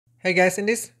Hey guys, in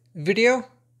this video,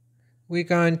 we're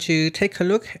going to take a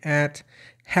look at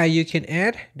how you can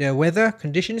add the weather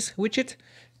conditions widget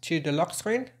to the lock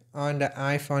screen on the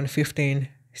iPhone 15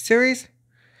 series.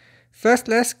 First,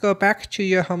 let's go back to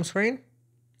your home screen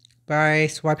by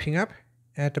swiping up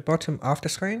at the bottom of the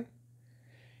screen.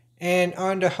 And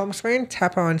on the home screen,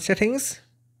 tap on settings.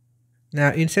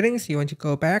 Now in settings, you want to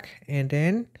go back and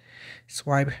then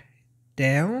swipe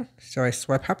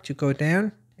up to go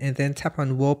down, and then tap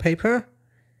on wallpaper.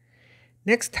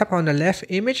 Next, tap on the left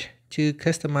image to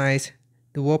customize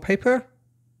the wallpaper.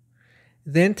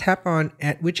 Then tap on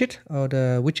add widget, or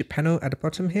the widget panel at the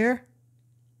bottom here.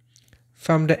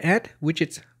 From the add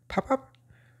widgets pop-up,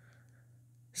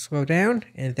 scroll down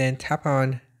and then tap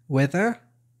on weather.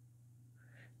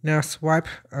 Now swipe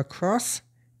across,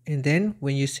 and then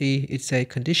when you see it say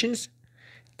conditions,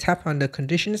 tap on the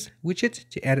conditions widget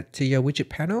to add it to your widget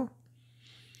panel.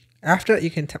 After, you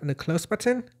can tap on the close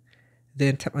button,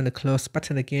 then tap on the close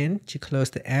button again to close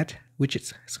the add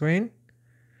widgets screen.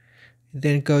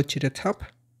 Then go to the top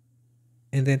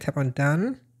and then tap on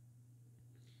done.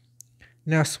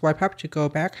 Now swipe up to go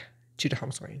back to the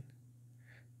home screen.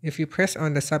 If you press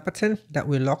on the side button, that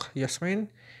will lock your screen,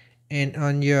 and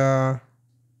on your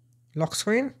lock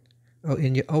screen, or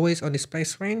in your always on display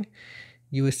screen,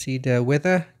 you will see the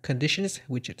weather conditions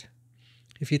widget.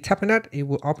 If you tap on it, it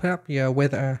will open up your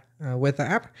weather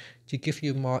app to give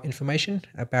you more information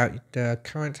about the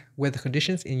current weather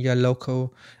conditions in your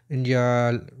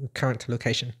current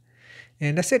location.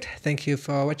 And that's it. Thank you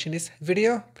for watching this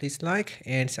video. Please like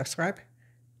and subscribe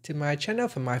to my channel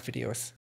for my videos.